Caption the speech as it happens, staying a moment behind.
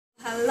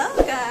Hello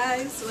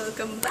guys,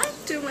 welcome back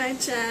to my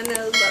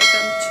channel.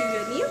 Welcome to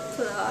a new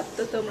vlog.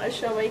 তো তোমরা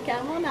সবাই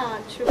কেমন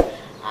আছো?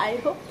 I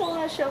hope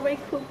তোমরা সবাই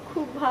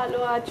খুব ভালো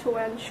আছো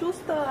and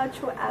সুস্থ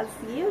আছো as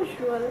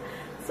usual.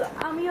 So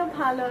আমিও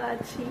ভালো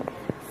আছি.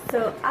 So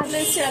আজকে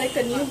এসেছি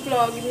আরেকটা নিউ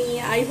ব্লগ নিয়ে.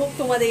 I hope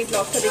তোমাদের এই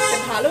ব্লগটা দেখতে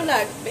ভালো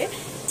লাগবে.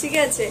 ঠিক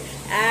আছে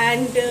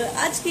এন্ড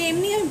আজকে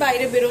এমনি আমি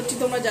বাইরে বেরোচ্ছি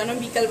তোমরা জানো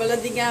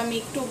বিকালবেলার দিকে আমি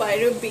একটু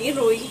বাইরে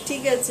বেরোই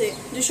ঠিক আছে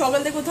যে সকাল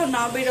থেকে কোথাও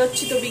না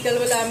বেরোচ্ছি তো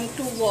বিকালবেলা আমি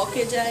একটু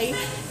ওয়াকে যাই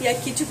ইয়া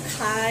কিছু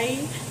খাই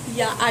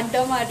ইয়া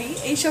আড্ডা মারি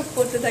এইসব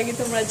করতে থাকি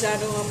তোমরা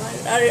জানো আমার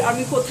আর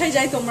আমি কোথায়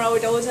যাই তোমরা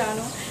ওটাও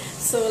জানো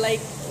সো লাইক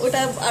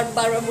ওটা আর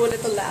বারবার বলে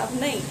তো লাভ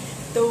নেই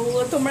তো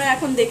তোমরা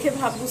এখন দেখে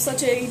ভাবছো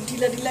যে এই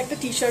ঢিলা ঢিলা একটা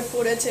টি শার্ট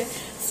পরেছে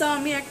সো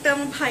আমি একটা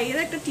আমার ভাইয়ের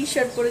একটা টি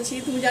শার্ট পরেছি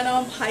তুমি জানো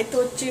আমার ভাই তো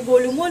হচ্ছে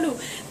গোলুমলু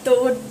তো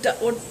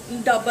ওর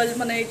ডাবল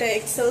মানে এটা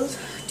এক্সেল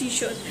টি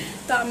শার্ট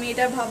তো আমি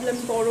এটা ভাবলাম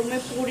গরমে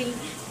পরি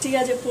ঠিক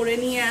আছে পরে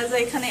নিয়ে আসা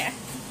এখানে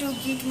একটু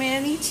গিট মেরে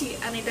নিয়েছি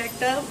আর এটা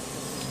একটা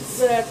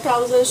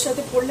ট্রাউজারের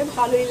সাথে পরলে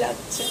ভালোই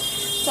লাগছে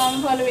তো আমি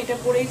ভাবলাম এটা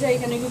পরেই যাই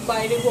এখানে একটু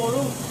বাইরে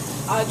গরম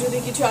আর যদি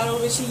কিছু আরও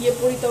বেশি ইয়ে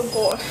পরি তো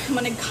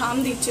মানে ঘাম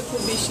দিচ্ছে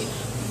খুব বেশি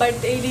বাট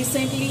এই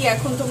রিসেন্টলি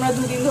এখন তোমরা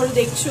দুদিন ধরে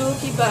দেখছো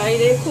কি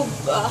বাইরে খুব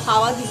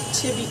হাওয়া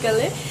দিচ্ছে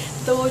বিকালে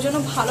তো ওই জন্য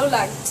ভালো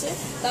লাগছে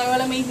তো আমি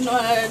বললাম এই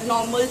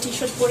নর্মাল টি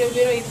শার্ট পরে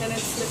বেরো এখানে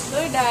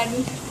অ্যান্ড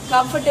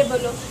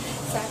কমফোর্টেবলও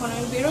তো এখন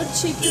আমি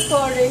বেরোচ্ছি একটু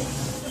পরে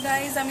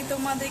গাইজ আমি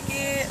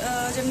তোমাদেরকে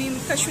যেমনি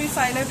কাশ্মীর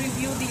ফাইলের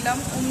রিভিউ দিলাম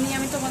অমনি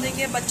আমি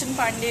তোমাদেরকে বচ্চন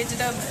পান্ডে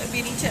যেটা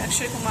বেরিয়েছে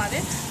অক্ষয় কুমারে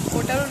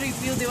ওটারও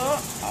রিভিউ দেওয়া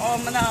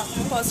মানে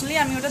পার্সোনালি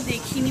আমি ওটা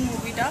দেখিনি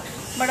মুভিটা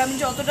বাট আমি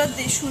যতটা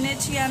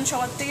শুনেছি অ্যান্ড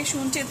সবার থেকে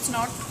শুনছি ইটস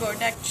নট গুড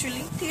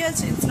অ্যাকচুয়ালি ঠিক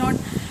আছে ইটস নট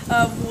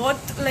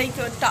ওয়ার্থ লাইক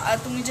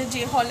তুমি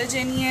যে হলে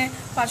যে নিয়ে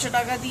 500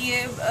 টাকা দিয়ে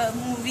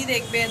মুভি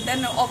দেখবে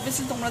দেন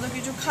অবভিয়াসলি তোমরা তো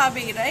কিছু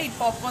খাবেই রাইট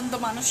পপকর্ন তো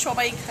মানুষ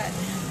সবাই খায়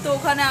তো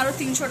ওখানে আরও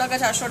 300 টাকা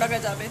 400 টাকা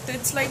যাবে তো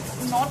ইটস লাইক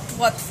নট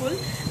ওয়ার্থফুল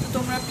তো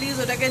তোমরা প্লিজ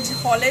ওটাকে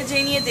হলে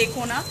যেয়ে নিয়ে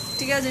দেখো না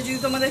ঠিক আছে যদি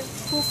তোমাদের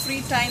খুব ফ্রি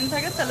টাইম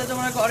থাকে তাহলে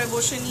তোমরা ঘরে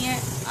বসে নিয়ে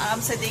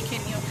আরামসে দেখে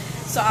নিও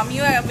সো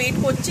আমিও ওয়েট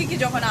করছি কি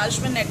যখন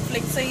আসবে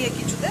নেটফ্লিক্সে ইয়ে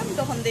কিছুতে আমি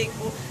তখন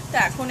দেখবো তো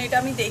এখন এটা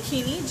আমি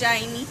দেখিনি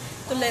যাইনি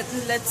তো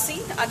লেটস সি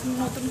আর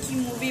নতুন কি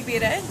মুভি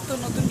বেরোয় তো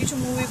নতুন কিছু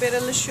মুভি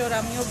বেরোলে শিওর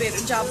আমিও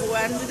যাবো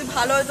অ্যান্ড যদি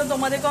ভালো হয় তো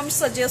তোমাদেরকে আমি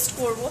সাজেস্ট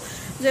করবো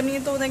যেমনি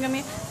তোমাদেরকে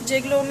আমি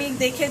যেগুলো আমি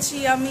দেখেছি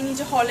আমি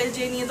নিজে হলে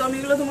যেয়ে নিয়ে তো আমি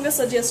এগুলো তোমাকে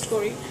সাজেস্ট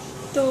করি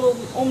তো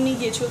অমনি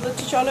গেছো তো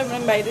চলো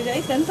আমি বাইরে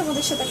যাই দেন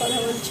তোমাদের সাথে কথা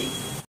বলছি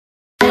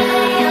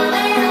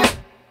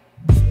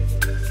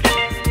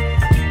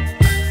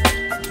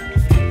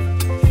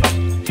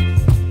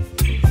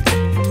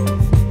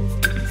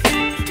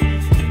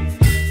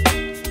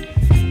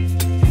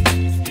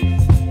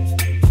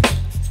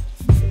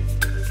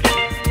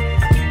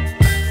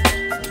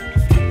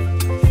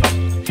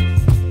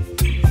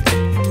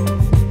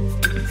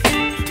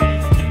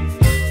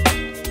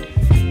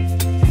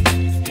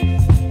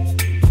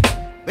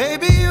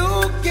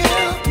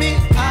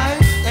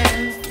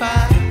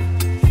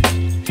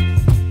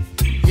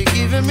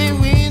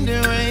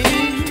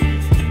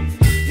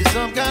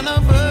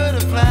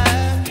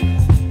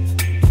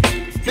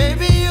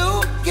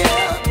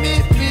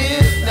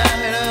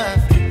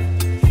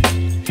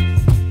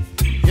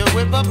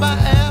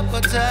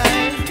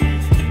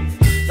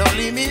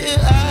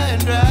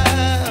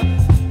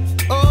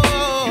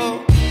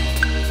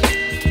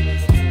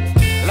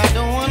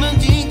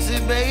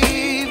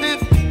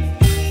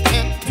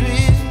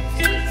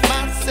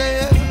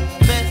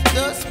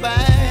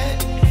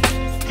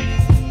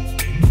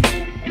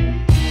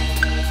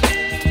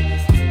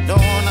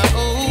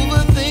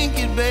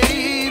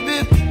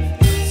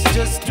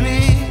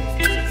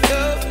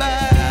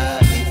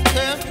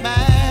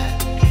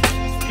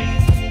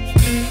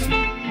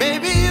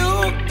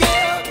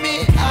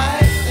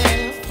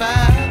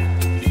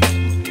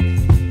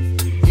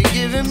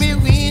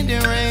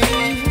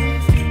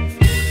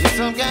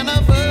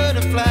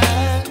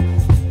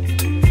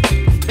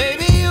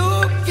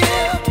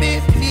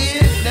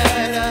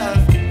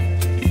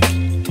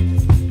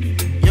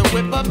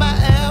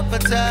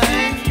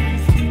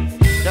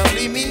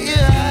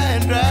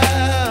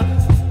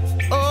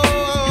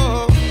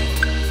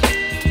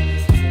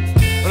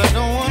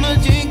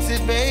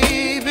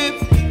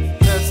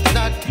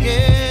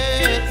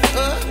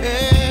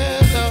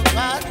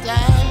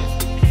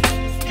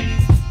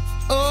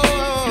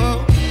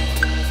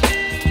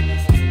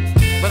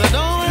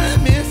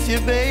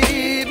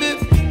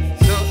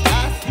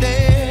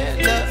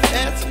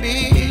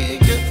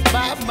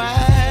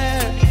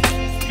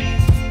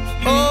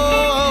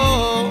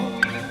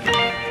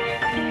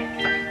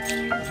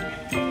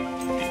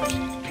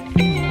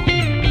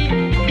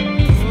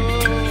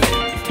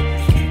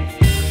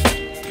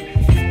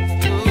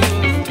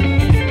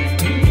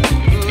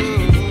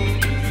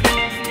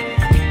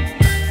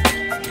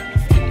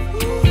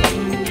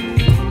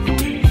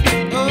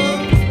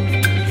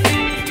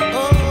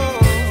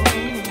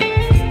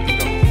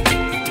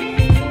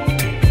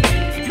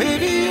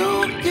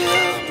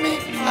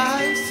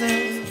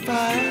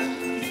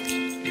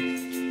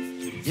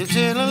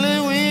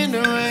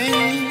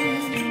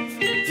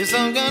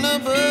some kind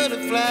of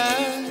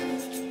butterfly.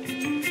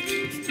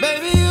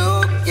 Baby, you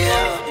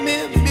give me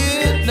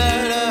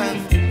midnight.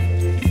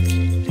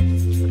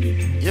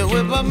 You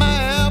whip up my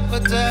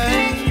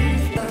appetite.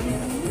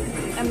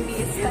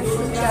 MBA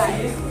special chai.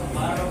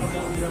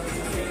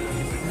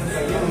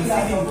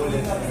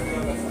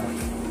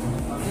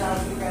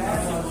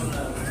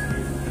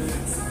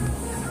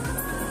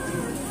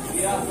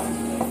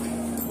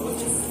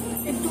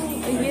 একটু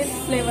ইয়ে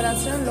ফ্লেভার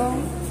আছে লং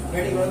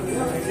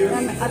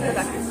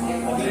अदरक.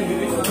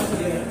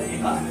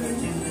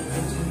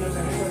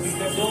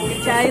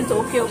 Chai is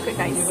okay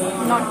guys,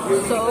 not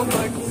so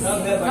good,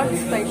 not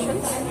special,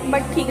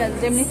 but ठीक है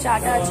जेमनी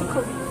चाटा अच्छी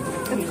खूब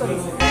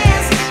good.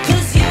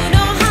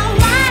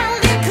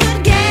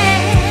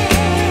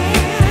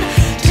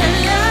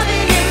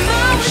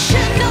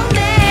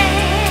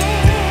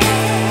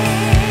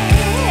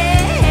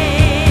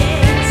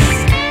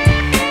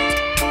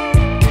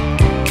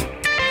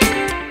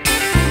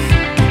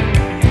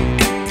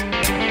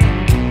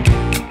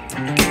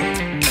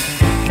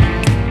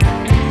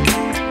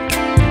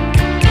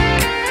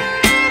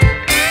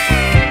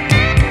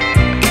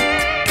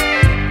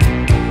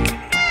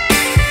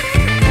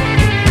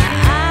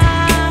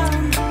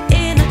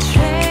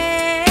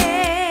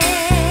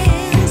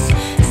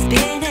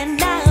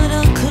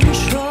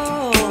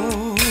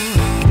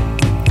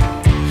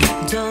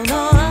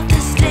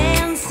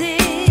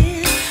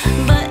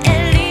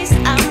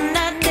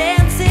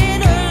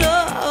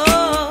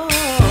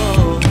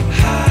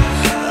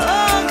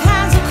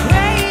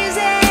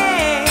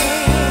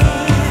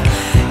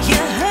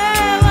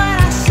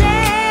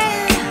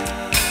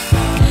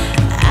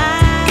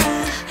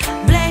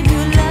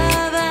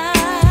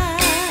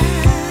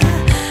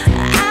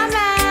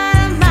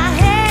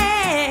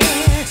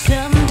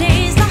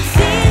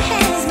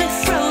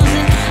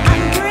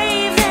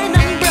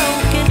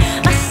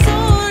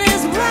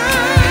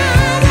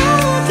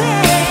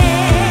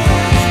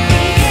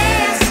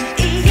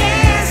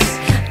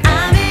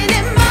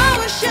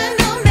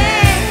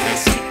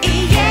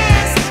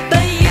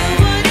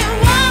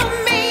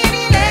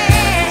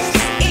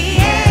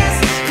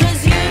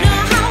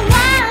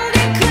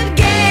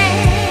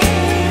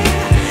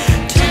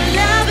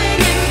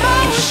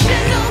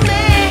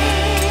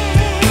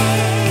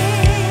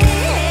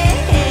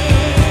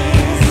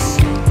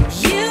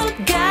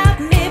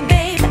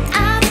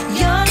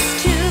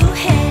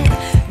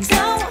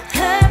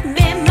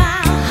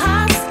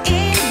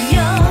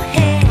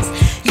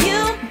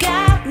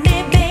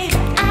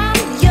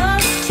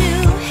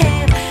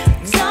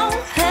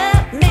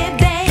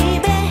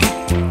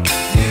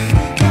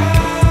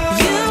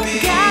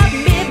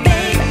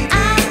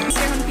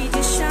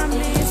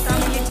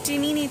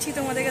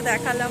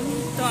 দেখালাম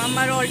তো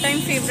আমার অল টাইম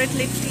ফেভারিট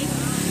লিপটি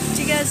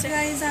ঠিক আছে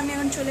গাইজ আমি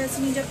এখন চলে আসছি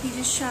নিজের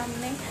পিজির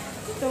সামনে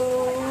তো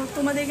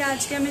তোমাদেরকে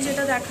আজকে আমি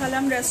যেটা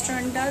দেখালাম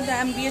রেস্টুরেন্টটা দ্য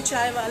MBA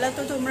চাইওয়ালা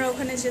তো তোমরা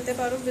ওখানে যেতে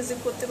পারো ভিজিট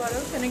করতে পারো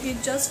কেন কি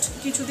জাস্ট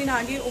কিছুদিন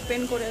আগে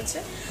ওপেন করেছে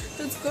তো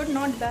ইটস গুড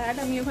নট ব্যাড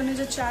আমি ওখানে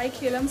যে চায়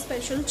খেলাম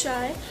স্পেশাল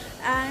চায়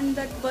and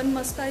that bun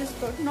Musca is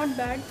good not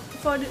bad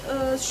for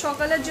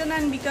সকালের জন্য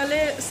অ্যান্ড বিকালে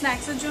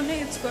স্ন্যাক্সের জন্য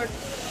ইটস গুড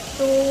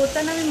তো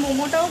তাই আমি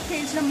মোমোটাও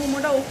খেয়েছিলাম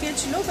মোমোটা ওকে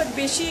ছিল বাট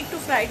বেশি একটু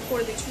ফ্রাইড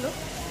করে দিয়েছিলো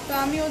তো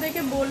আমি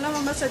ওদেরকে বললাম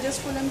আমরা সাজেস্ট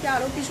করলাম কি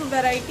আরও কিছু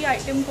ভ্যারাইটি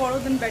আইটেম করো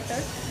দেন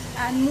better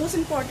and most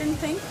important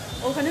thing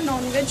ওখানে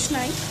ননভেজ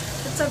নাই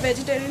ইটস আ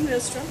ভেজিটেরিয়ান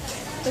রেস্টুরেন্ট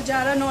তো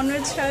যারা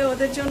ননভেজ খায়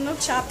ওদের জন্য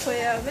চাপ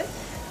হয়ে যাবে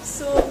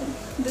so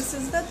this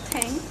is the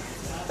thing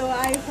তো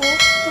আই হোপ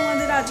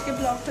তোমাদের আজকে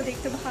ব্লগটা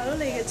দেখতে ভালো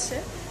লেগেছে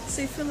so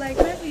if you like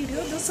my video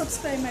do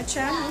subscribe my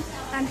channel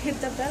and hit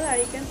the bell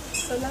icon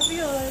so love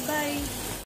you all bye